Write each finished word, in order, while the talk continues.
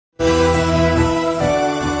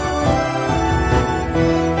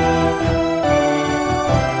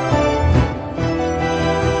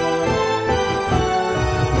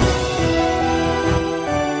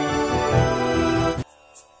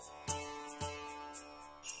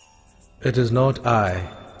It is not I,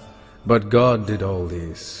 but God did all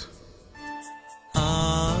this.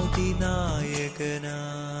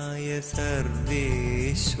 ആദിനായകനായ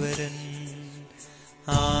സർവേശ്വരൻ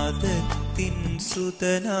ആദത്തിൻ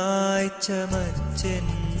സുതനായി ചമച്ചെന്നെയും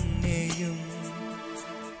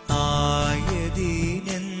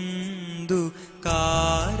ആയതിനെന്തു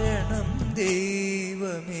കാരണം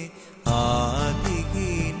ദൈവമേ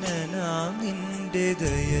ആദിഹീനനാം നിന്റെ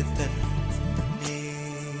ദയ തന്നെ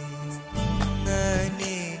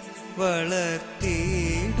അങ്ങനെ വളർത്തിയിടുന്ന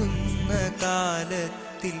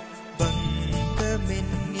കാലത്തിൽ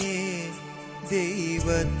ബന്ധമെന്നേ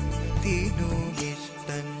ദൈവത്തിനുമിഷ്ടം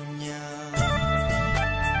ഞാൻ.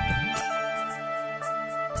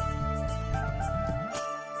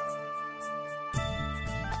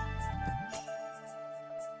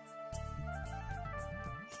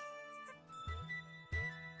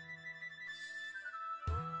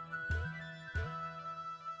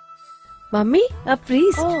 Mummy, a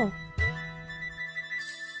priest. Oh.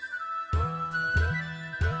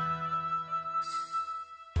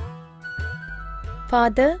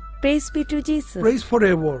 Father, praise be to Jesus. Praise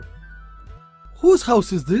forever. Whose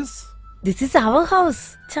house is this? This is our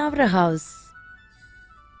house, Chavara house.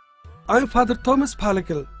 I am Father Thomas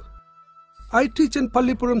Palakal. I teach in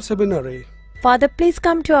Pallipuram Seminary. Father, please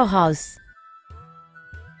come to our house.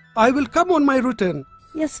 I will come on my return.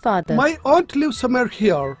 Yes, Father. My aunt lives somewhere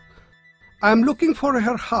here. I am looking for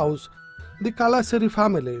her house, the Kalasari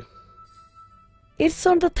family. It's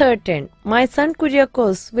on the third end. My son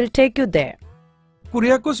Kuriakos will take you there.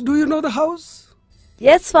 Kuriakos, do you know the house?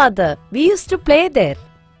 Yes, Father. We used to play there.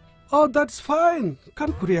 Oh, that's fine.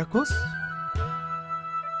 Come, Kuriakos.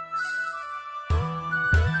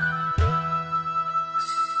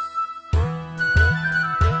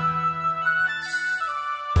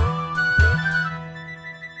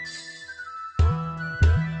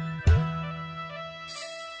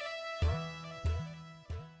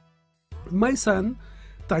 My son,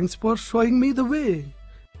 thanks for showing me the way.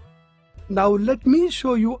 Now let me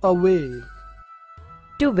show you a way.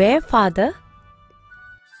 To where, Father?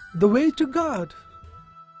 The way to God.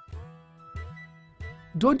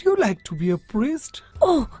 Don't you like to be a priest?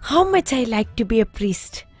 Oh, how much I like to be a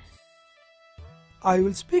priest. I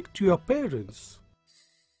will speak to your parents.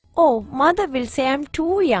 Oh, Mother will say I'm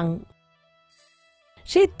too young.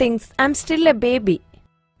 She thinks I'm still a baby.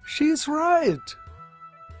 She is right.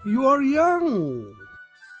 You are young.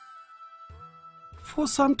 For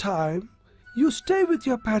some time, you stay with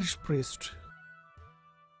your parish priest,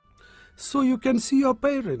 so you can see your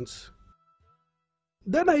parents.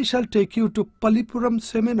 Then I shall take you to Pallipuram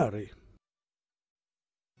Seminary.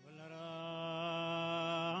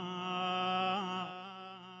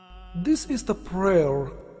 This is the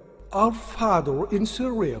prayer, Our Father in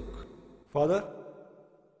Syriac. Father,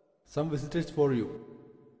 some visitors for you.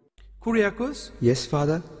 Kuriakos, Yes,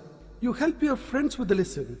 Father. you help your friends with the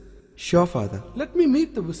lesson. Sure, Father. Let me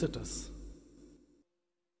meet the visitors.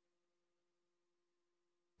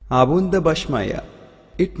 Abunda Bashmaya.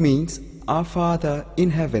 It means our Father in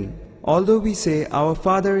heaven. Although we say our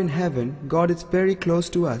Father in heaven, God is very close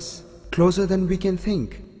to us, closer than we can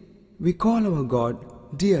think. We call our God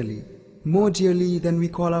dearly, more dearly than we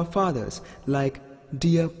call our fathers, like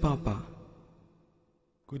dear Papa.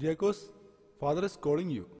 Kuriakos, Father is calling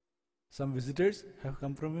you. Some visitors have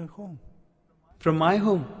come from your home. From my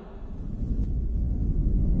home.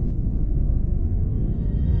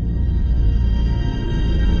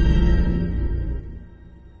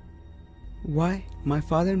 Why, my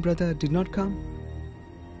father and brother did not come?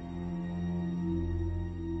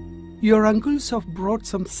 Your uncles have brought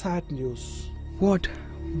some sad news. What?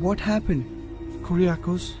 What happened?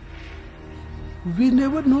 Kuriakos, we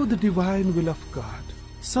never know the divine will of God.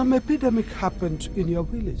 Some epidemic happened in your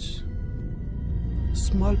village.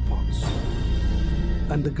 Smallpox.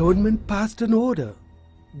 And the government passed an order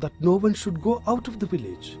that no one should go out of the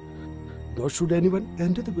village, nor should anyone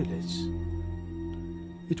enter the village.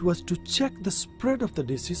 It was to check the spread of the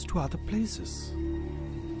disease to other places.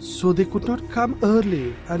 So they could not come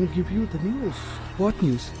early and give you the news. What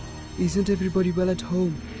news? Isn't everybody well at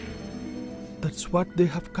home? That's what they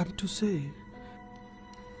have come to say.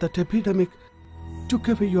 That epidemic took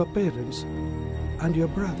away your parents and your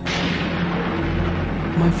brother.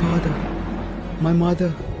 My father, my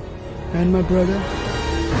mother, and my brother?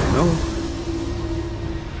 No.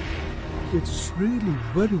 It's really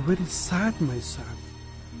very, very sad, my son.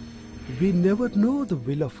 We never know the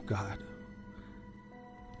will of God.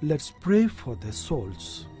 Let's pray for their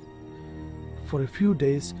souls. For a few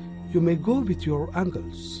days, you may go with your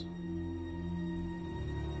uncles.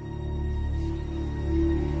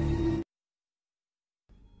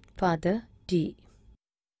 Father D.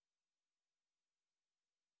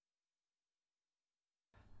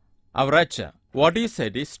 Avracha, what he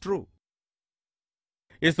said is true.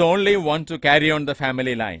 Is the only one to carry on the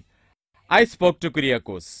family line. I spoke to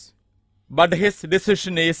Kyriakos, but his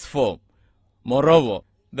decision is firm. Moreover,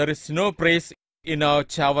 there is no praise in our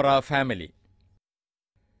Chavara family.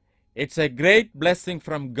 It's a great blessing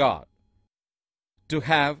from God to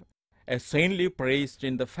have a saintly priest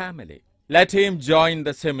in the family. Let him join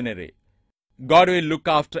the seminary. God will look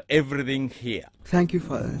after everything here. Thank you,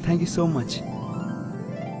 Father. Thank you so much.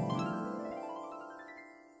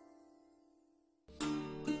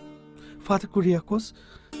 Father Kyriakos,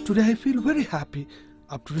 today I feel very happy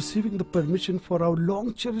after receiving the permission for our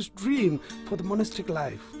long-cherished dream for the monastic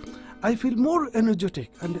life. I feel more energetic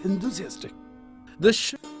and enthusiastic.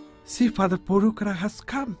 See, Father Porukara has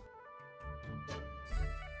come.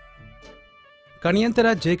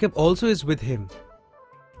 Kanyantara Jacob also is with him.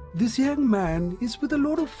 This young man is with a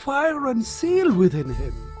lot of fire and zeal within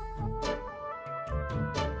him.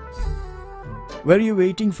 Were you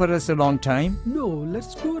waiting for us a long time? No,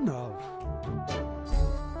 let's go now.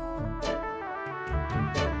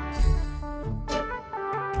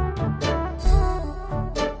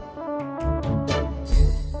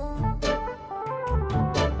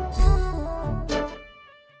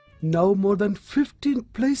 Now more than 15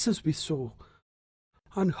 places we saw,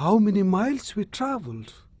 and how many miles we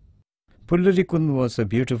travelled. Pullarikund was a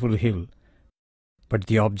beautiful hill, but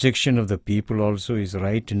the objection of the people also is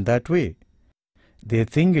right in that way. They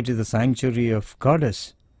think it is the sanctuary of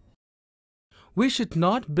goddess. We should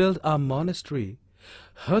not build our monastery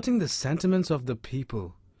hurting the sentiments of the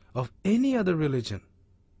people of any other religion.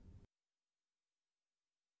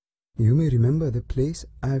 You may remember the place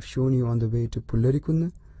I have shown you on the way to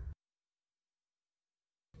Pullarikund.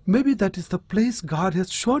 Maybe that is the place God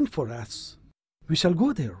has shown for us. We shall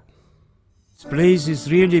go there. This place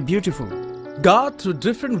is really beautiful. God, through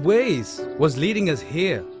different ways, was leading us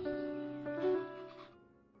here.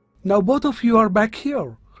 Now both of you are back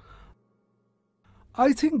here.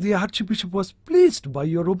 I think the Archbishop was pleased by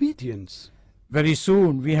your obedience. Very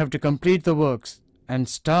soon we have to complete the works and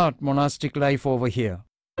start monastic life over here.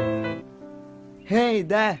 Hey,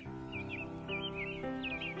 there!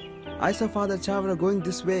 I saw Father Chavara going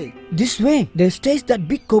this way. This way, there stays that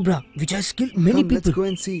big cobra which has killed many Come, people. let's go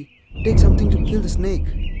and see. Take something to kill the snake.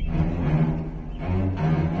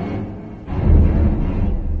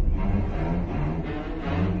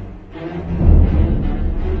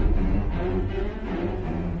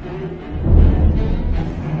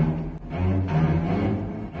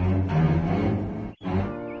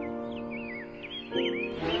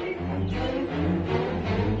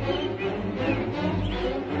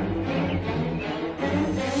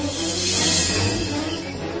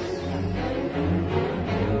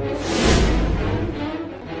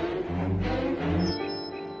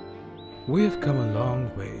 We have come a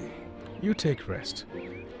long way. You take rest.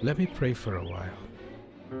 Let me pray for a while.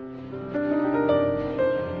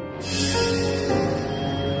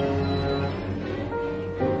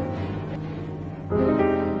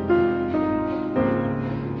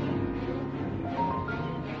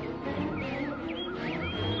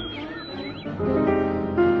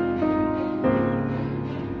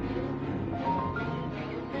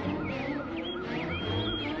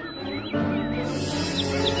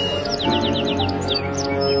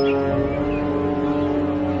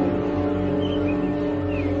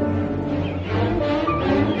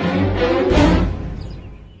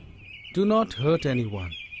 Do not hurt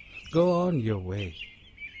anyone. Go on your way.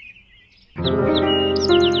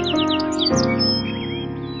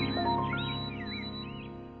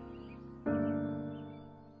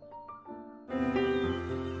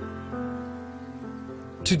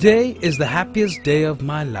 Today is the happiest day of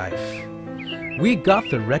my life. We got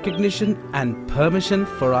the recognition and permission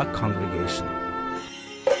for our congregation.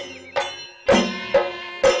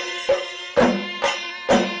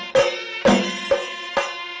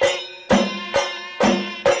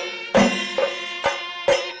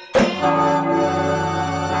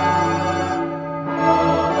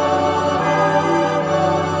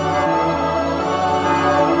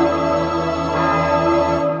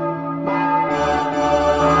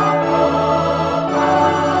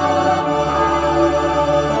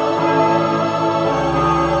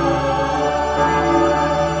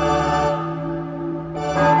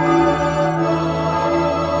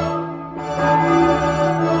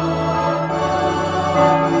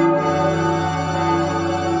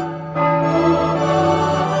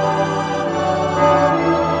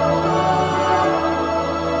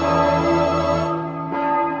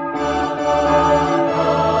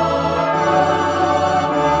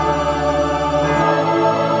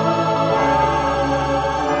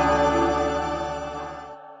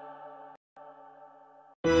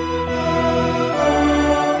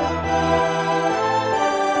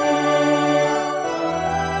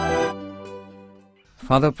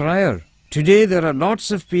 Father Prior, today there are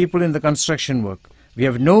lots of people in the construction work. We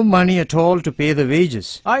have no money at all to pay the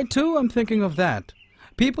wages. I too am thinking of that.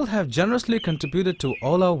 People have generously contributed to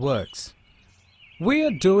all our works. We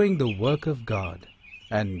are doing the work of God,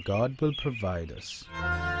 and God will provide us.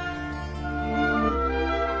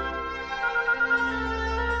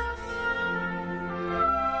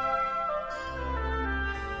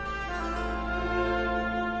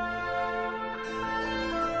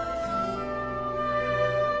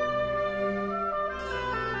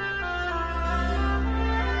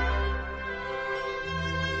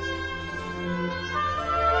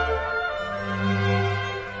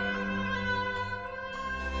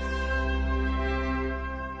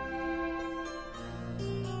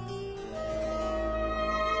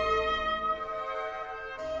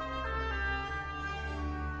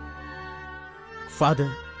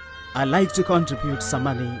 Father, I like to contribute some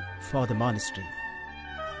money for the monastery.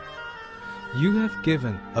 You have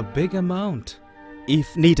given a big amount.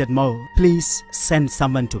 If needed more, please send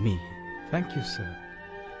someone to me. Thank you, sir.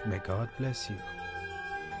 May God bless you.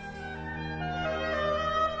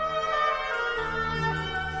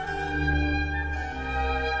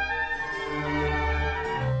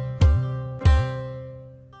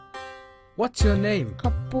 What's your name?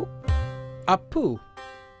 Appu. Appu.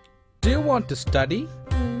 Do you want to study?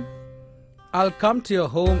 I'll come to your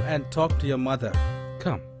home and talk to your mother.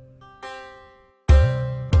 Come.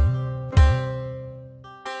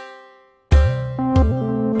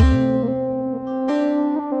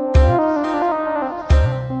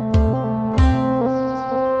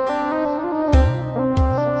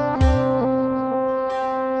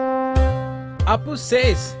 Appu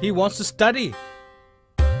says he wants to study.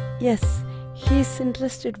 Yes, he's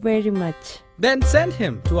interested very much. Then send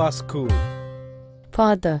him to our school.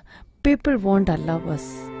 Father, people won't allow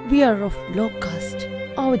us. We are of low caste.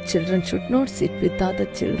 Our children should not sit with other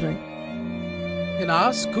children. In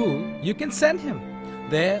our school, you can send him.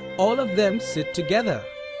 There, all of them sit together.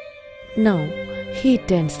 Now, he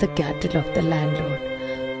tends the cattle of the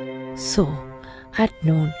landlord. So, at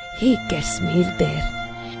noon, he gets meal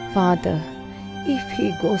there. Father, if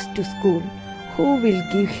he goes to school, who will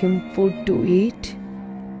give him food to eat?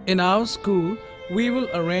 In our school, we will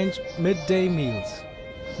arrange midday meals.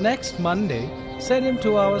 Next Monday, send him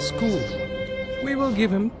to our school. We will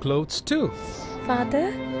give him clothes too.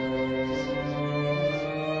 Father?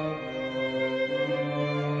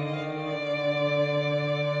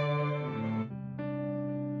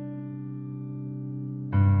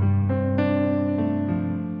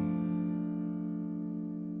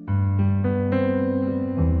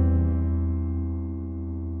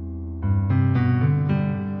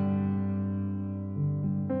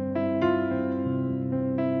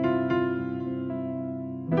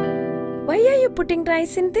 Why are you putting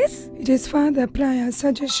rice in this? It is Father Prior's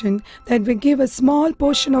suggestion that we give a small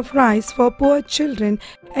portion of rice for poor children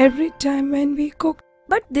every time when we cook.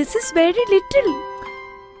 But this is very little.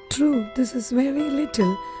 True, this is very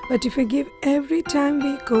little, but if we give every time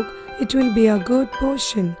we cook, it will be a good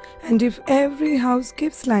portion. And if every house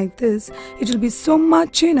gives like this, it will be so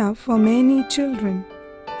much enough for many children.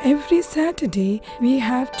 Every Saturday, we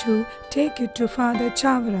have to take it to Father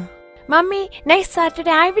Chavara. Mummy, next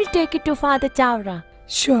Saturday I will take it to Father Chavara.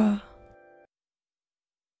 Sure.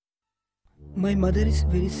 My mother is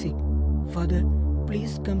very sick. Father,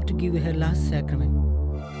 please come to give her last sacrament.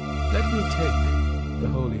 Let me take the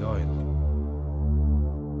holy oil.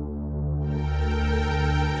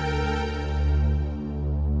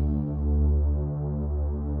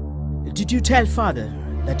 Did you tell Father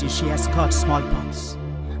that she has got smallpox?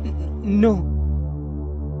 No.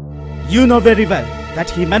 You know very well that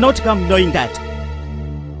he may not come knowing that.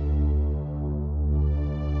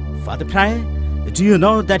 Father Prior, do you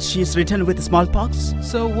know that she is returned with smallpox?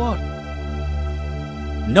 So what?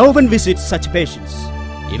 No one visits such patients.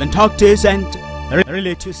 Even doctors and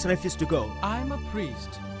relatives refuse to go. I'm a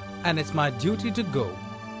priest, and it's my duty to go.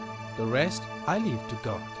 The rest I leave to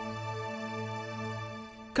God.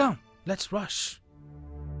 Come, let's rush.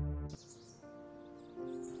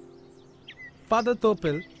 Father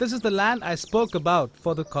Topil, this is the land I spoke about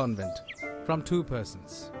for the convent, from 2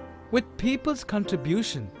 persons. With people's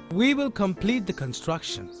contribution, we will complete the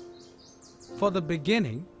construction. For the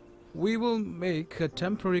beginning, we will make a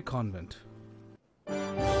temporary convent.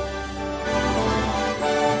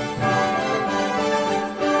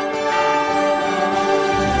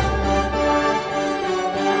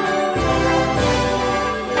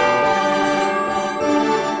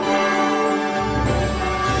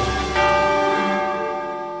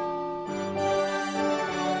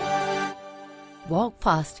 Walk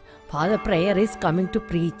fast. Father Prior is coming to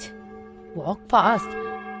preach. Walk fast.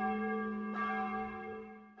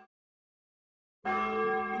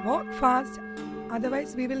 Walk fast,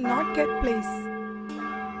 otherwise we will not get place.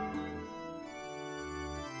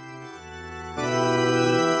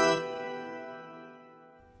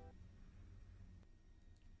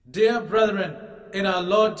 Dear brethren, in our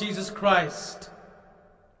Lord Jesus Christ,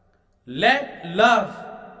 let love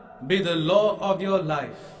be the law of your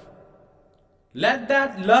life. Let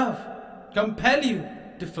that love compel you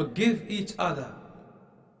to forgive each other.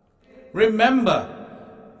 Remember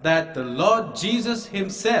that the Lord Jesus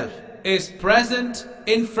Himself is present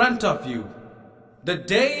in front of you. The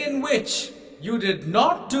day in which you did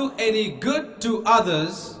not do any good to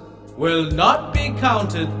others will not be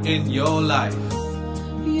counted in your life.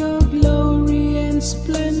 Your glory and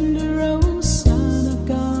splendor, O Son of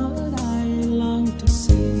God, I long to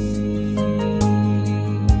see.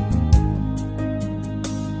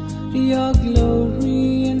 Your glory